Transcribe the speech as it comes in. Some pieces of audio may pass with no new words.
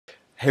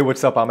Hey,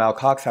 what's up? I'm Al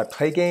Cox. I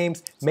play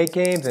games, make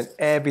games, and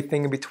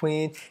everything in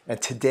between.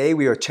 And today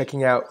we are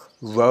checking out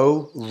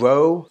Row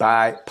Row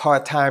by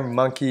Part-Time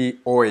Monkey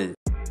Oi.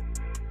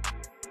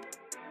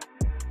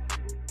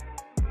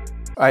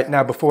 Alright,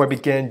 now before I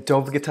begin,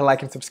 don't forget to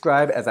like and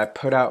subscribe as I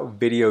put out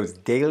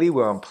videos daily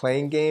where I'm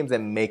playing games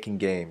and making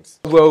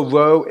games. Row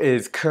Row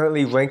is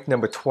currently ranked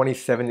number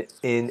 27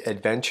 in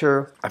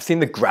Adventure. I've seen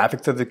the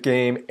graphics of the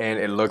game and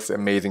it looks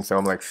amazing, so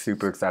I'm like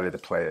super excited to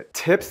play it.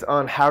 Tips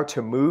on how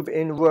to move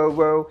in Row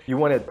Row. You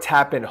want to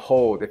tap and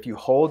hold. If you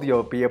hold,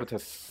 you'll be able to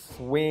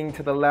swing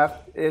to the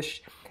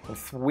left-ish and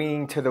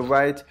swing to the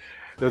right.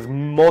 There's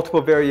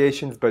multiple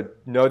variations,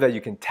 but know that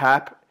you can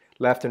tap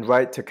left and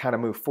right to kind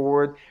of move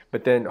forward,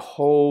 but then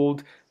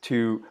hold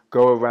to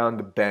go around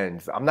the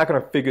bends. I'm not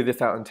going to figure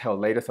this out until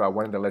later, so I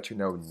wanted to let you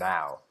know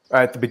now. All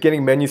right, the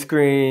beginning menu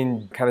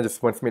screen kind of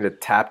just wants me to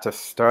tap to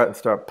start and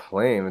start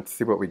playing. Let's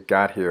see what we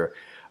got here.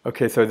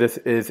 Okay, so this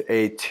is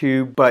a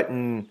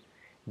 2-button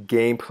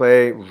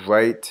gameplay,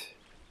 right,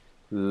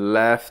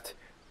 left,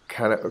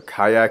 kind of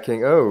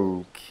kayaking.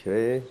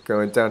 Okay,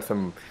 going down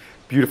some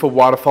beautiful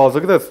waterfalls.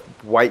 Look at those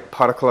white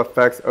particle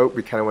effects. Oh,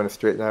 we kind of want to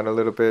straighten out a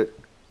little bit.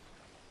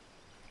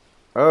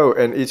 Oh,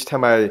 and each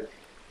time I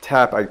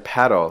tap, I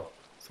paddle.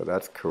 So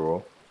that's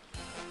cool.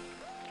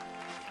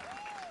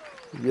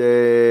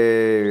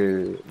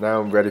 Yay!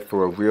 Now I'm ready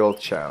for a real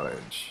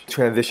challenge.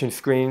 Transition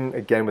screen,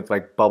 again with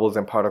like bubbles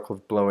and particles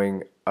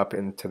blowing up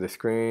into the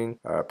screen.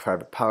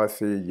 Private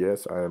policy,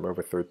 yes, I am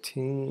over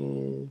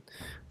 13.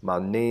 My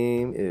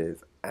name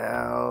is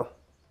Al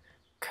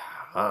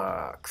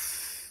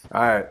Cox.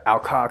 Alright, Al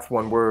Cox,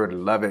 one word,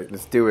 love it,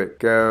 let's do it,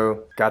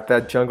 go. Got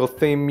that jungle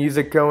theme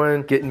music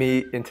going, getting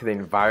me into the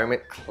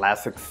environment,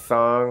 classic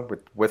song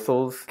with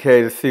whistles.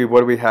 Okay, let's see, what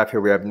do we have here?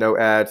 We have no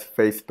ads,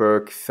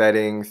 Facebook,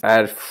 settings,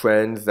 add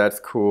friends, that's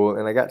cool,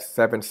 and I got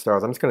 7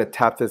 stars. I'm just gonna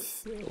tap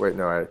this, wait,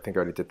 no, I think I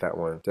already did that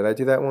one. Did I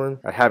do that one?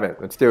 I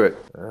haven't, let's do it.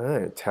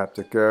 Alright, tap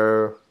to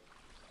go.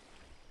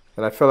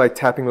 And I feel like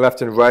tapping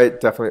left and right,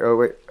 definitely, oh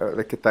wait,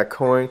 look at that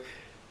coin.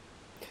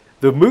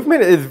 The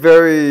movement is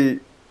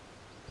very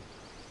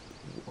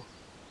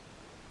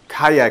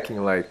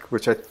kayaking like,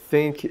 which I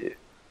think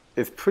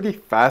is pretty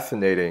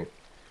fascinating.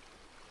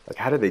 Like,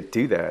 how do they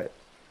do that?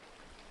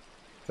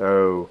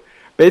 So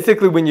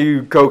basically when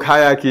you go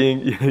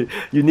kayaking,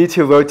 you need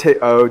to rotate.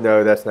 Oh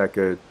no, that's not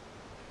good.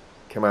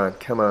 Come on,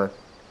 come on,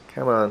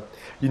 come on.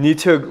 You need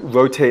to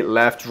rotate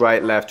left,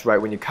 right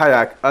when you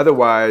kayak.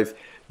 Otherwise,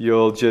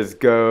 you'll just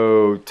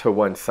go to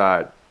one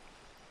side.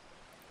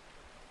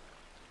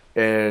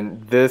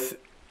 And this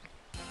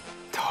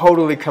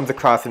totally comes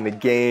across in the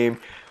game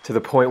to the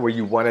point where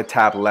you want to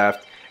tap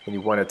left and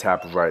you want to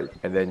tap right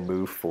and then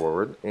move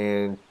forward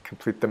and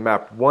complete the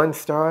map. 1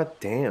 star?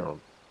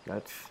 Damn.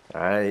 That's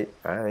alright.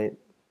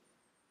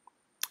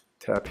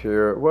 Tap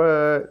here.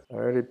 What? I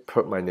already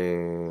put my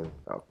name.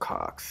 Oh,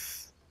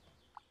 Cox.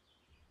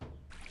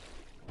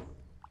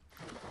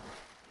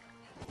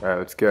 Alright,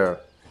 let's go.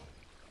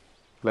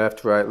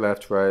 Left, right,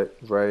 left, right,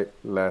 right,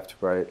 left,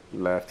 right,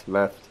 left,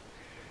 left.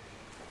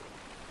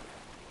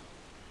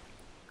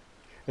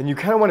 And you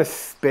kind of want to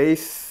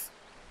space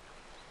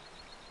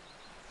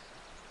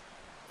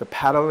the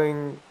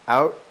paddling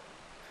out,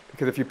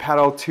 because if you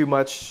paddle too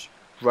much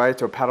right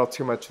or paddle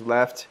too much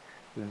left,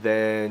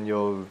 then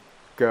you'll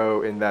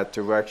go in that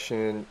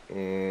direction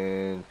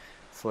and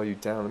slow you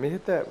down. Let me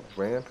hit that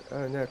ramp.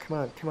 Oh no, come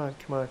on, come on,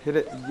 come on, hit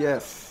it,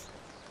 yes.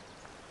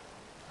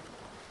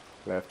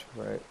 Left,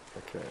 right,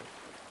 okay.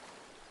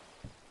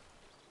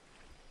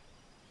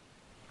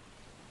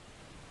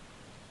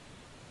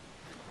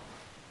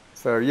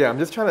 So yeah, I'm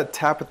just trying to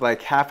tap with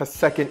like half a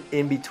second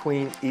in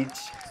between each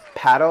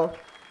paddle.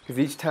 Because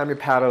each time you're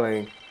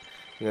paddling,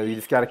 you know, you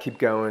just gotta keep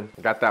going.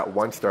 I got that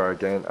 1 star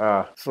again.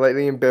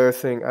 Slightly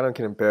embarrassing. I don't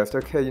get embarrassed.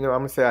 Okay, you know, I'm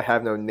gonna say I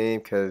have no name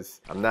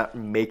because I'm not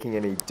making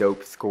any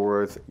dope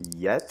scores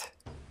yet.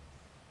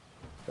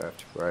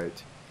 Left,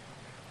 right.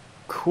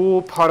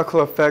 Cool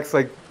particle effects.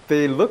 Like,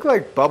 they look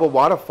like bubble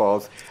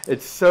waterfalls.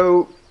 It's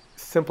so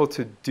simple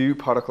to do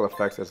particle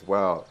effects as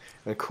well.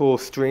 And cool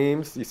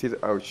streams. You see the,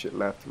 oh shit,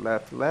 left,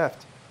 left,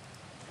 left.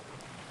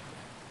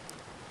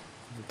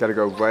 Gotta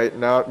go right.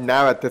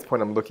 Now at this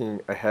point I'm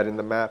looking ahead in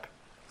the map.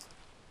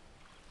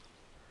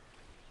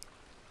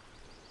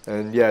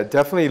 And yeah,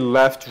 definitely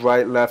left,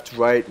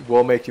 right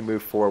will make you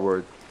move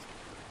forward.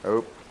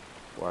 Oh,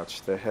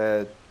 watch the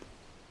head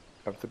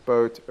of the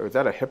boat. Oh, is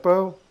that a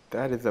hippo?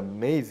 That is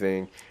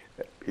amazing.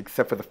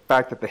 Except for the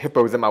fact that the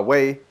hippo is in my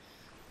way.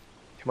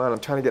 Come on, I'm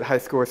trying to get high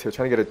scores here.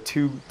 Trying to get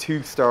a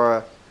 2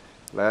 star.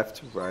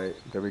 Left, right,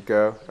 there we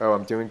go. Oh,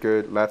 I'm doing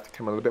good. Left,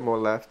 come on, a little bit more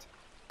left.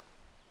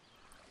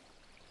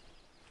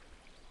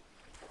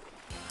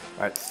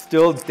 Alright,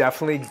 still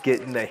definitely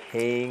getting the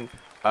hang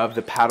of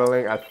the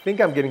paddling. I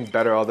think I'm getting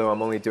better, although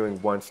I'm only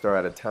doing 1 star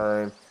at a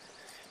time.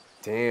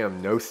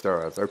 Damn, no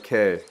stars.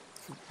 Okay.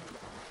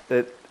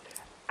 It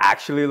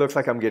actually looks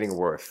like I'm getting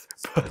worse.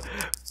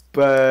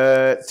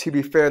 But to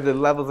be fair, the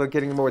levels are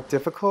getting more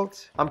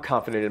difficult. I'm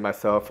confident in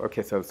myself.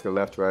 Okay, so let's go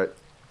left, right.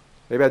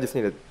 Maybe I just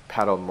need to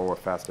paddle more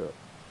faster.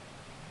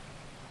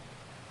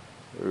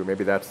 Ooh,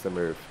 maybe that's the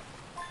move.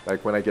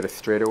 Like when I get a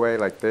straightaway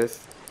like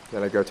this,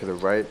 then I go to the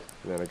right,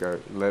 and then I go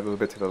a little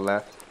bit to the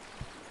left.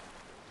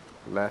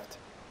 Left,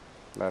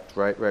 left,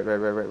 right, right, right,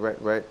 right, right,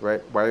 right, right,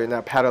 right. Why are you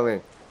not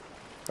paddling?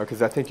 Oh,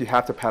 because I think you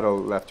have to paddle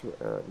left.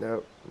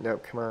 No, no,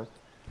 come on.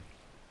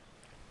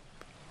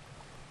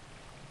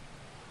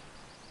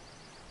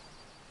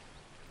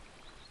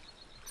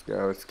 Let's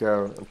go, let's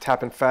go. I'm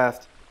tapping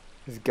fast.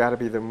 This has got to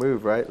be the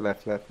move, right?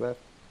 Left, left, left.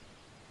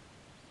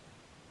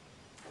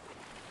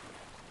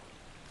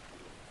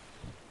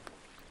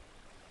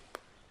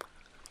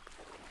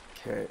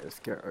 Okay, let's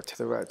go to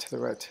the right, to the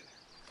right.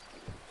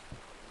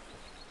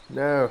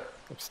 No,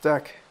 I'm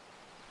stuck.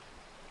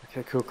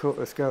 Okay, cool, cool.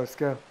 Let's go, let's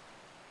go.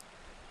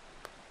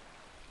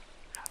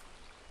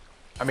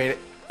 I mean,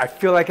 I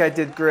feel like I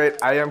did great.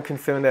 I am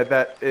concerned that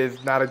that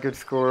is not a good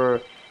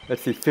score.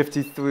 Let's see,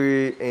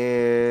 53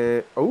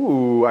 and...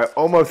 Ooh, I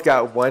almost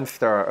got 1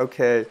 star.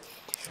 Okay.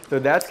 So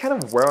that's kind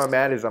of where I'm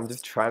at, is I'm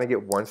just trying to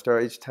get 1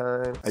 star each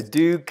time. I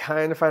do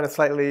kind of find it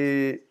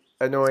slightly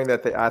annoying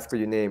that they ask for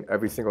your name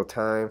every single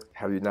time.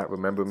 How do you not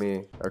remember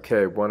me?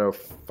 Okay,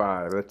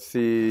 105. Let's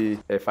see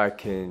if I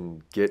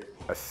can get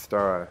a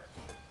star.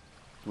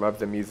 Love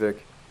the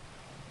music.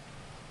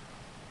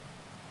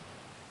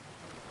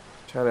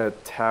 Trying to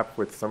tap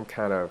with some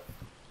kind of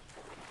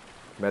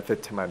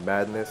method to my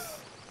madness,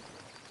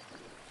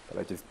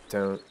 but I just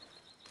don't.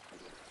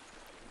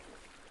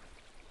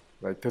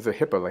 Like, there's a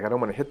hippo. Like, I don't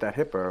want to hit that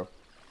hippo.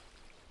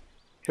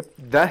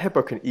 That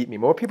hippo can eat me.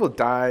 More people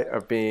die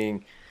of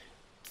being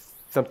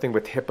something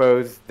with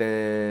hippos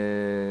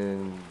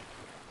than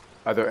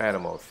other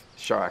animals,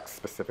 sharks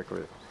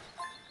specifically.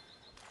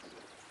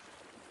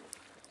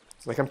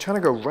 Like, I'm trying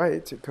to go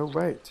right. Go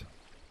right.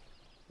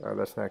 Oh,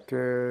 that's not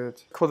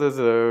good. Cool, there's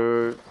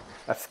a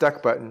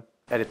stuck button.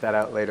 Edit that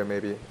out later,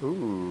 maybe.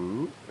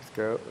 Ooh, let's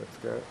go, let's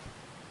go.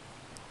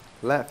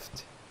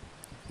 Left,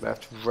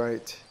 left,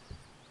 right.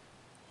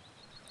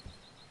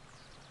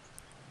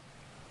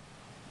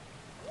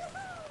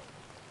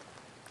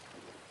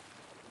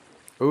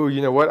 Ooh,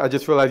 you know what? I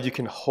just realized you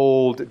can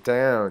hold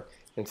down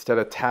instead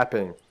of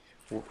tapping.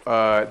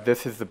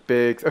 This is the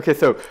big, okay,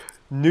 so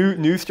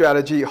new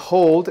strategy,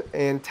 hold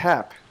and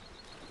tap.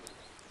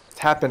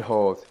 Tap and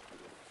hold.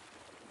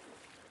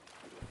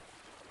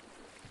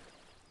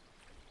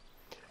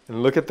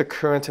 And look at the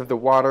current of the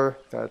water.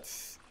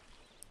 That's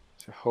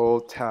to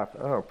hold, tap.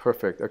 Oh,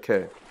 perfect.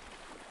 Okay.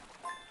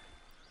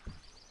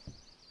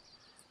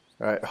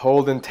 All right,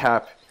 hold and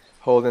tap.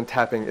 Hold and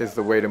tapping is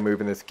the way to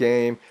move in this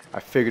game. I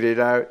figured it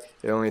out.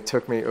 It only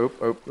took me.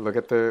 Oh, look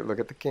at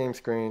the game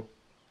screen.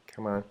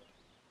 Come on.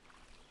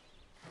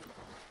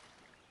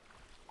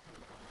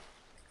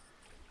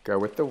 Go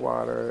with the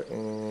water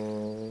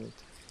and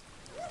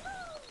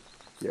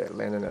yeah,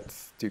 land on that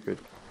stupid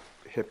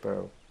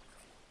hippo.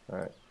 All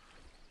right.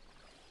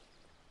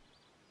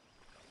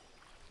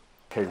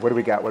 Okay, what do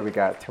we got? What do we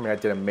got? Tell me I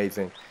did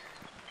amazing.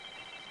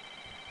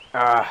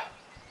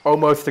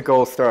 Almost a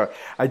gold star.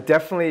 I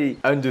definitely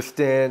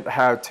understand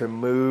how to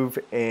move,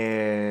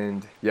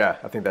 and yeah,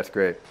 I think that's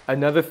great.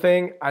 Another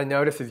thing I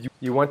noticed is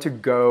you want to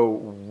go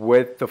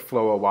with the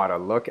flow of water.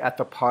 Look at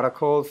the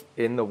particles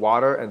in the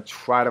water and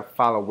try to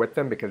follow with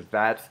them, because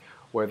that's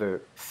where the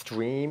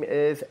stream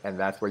is and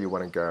that's where you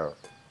want to go.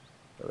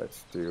 So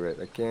let's do it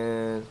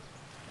again.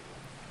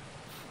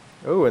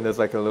 Oh, and there's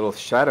like a little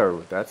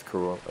shadow. That's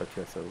cool.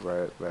 Okay, so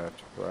right,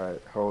 left, right.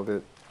 Hold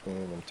it,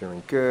 and I'm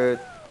doing good.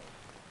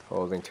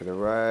 Holding to the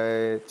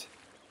right.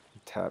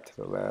 Tap to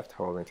the left,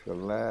 holding to the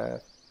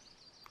left.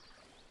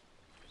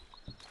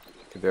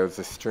 Okay, there's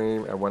the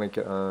stream. I want to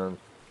get on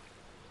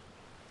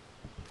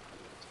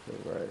to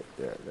the right.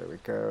 Yeah, there we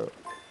go.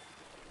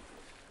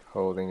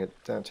 Holding it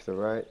down to the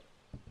right.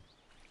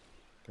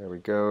 There we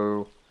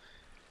go.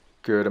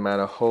 Good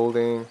amount of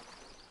holding.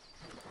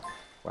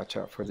 Watch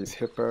out for these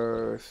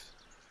hippos.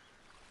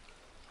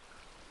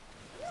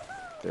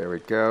 There we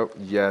go.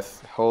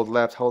 Yes. Hold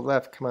left. Hold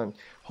left. Come on.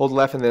 Hold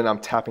left, and then I'm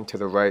tapping to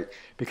the right,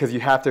 because you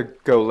have to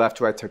go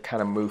left, right to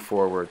kind of move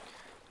forward.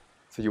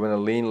 So you want to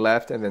lean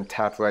left and then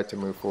tap right to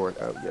move forward.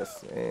 Oh,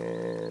 yes.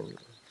 And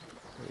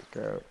there we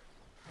go.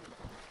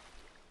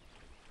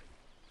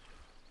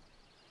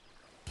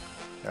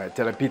 All right.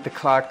 Did I beat the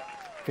clock?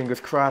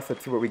 Fingers crossed.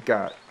 Let's see what we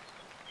got.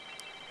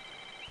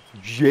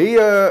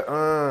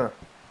 Yeah.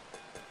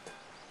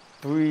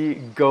 3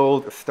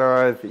 gold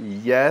stars.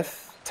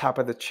 Yes. Top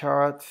of the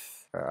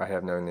charts. I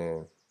have no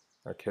name.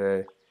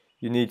 Okay.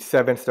 You need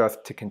 7 stars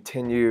to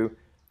continue.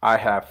 I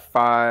have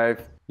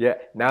 5. Yeah,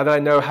 now that I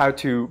know how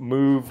to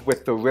move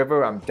with the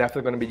river, I'm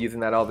definitely going to be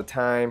using that all the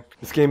time.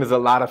 This game is a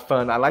lot of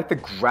fun. I like the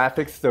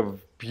graphics. They're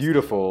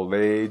beautiful.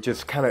 They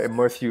just kind of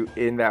immerse you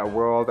in that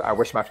world. I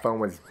wish my phone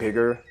was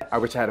bigger. I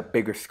wish I had a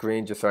bigger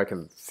screen just so I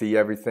can see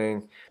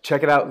everything.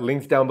 Check it out.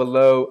 Links down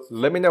below.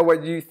 Let me know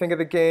what you think of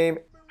the game.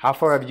 How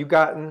far have you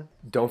gotten?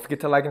 Don't forget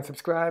to like and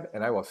subscribe,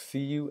 and I will see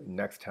you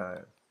next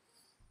time.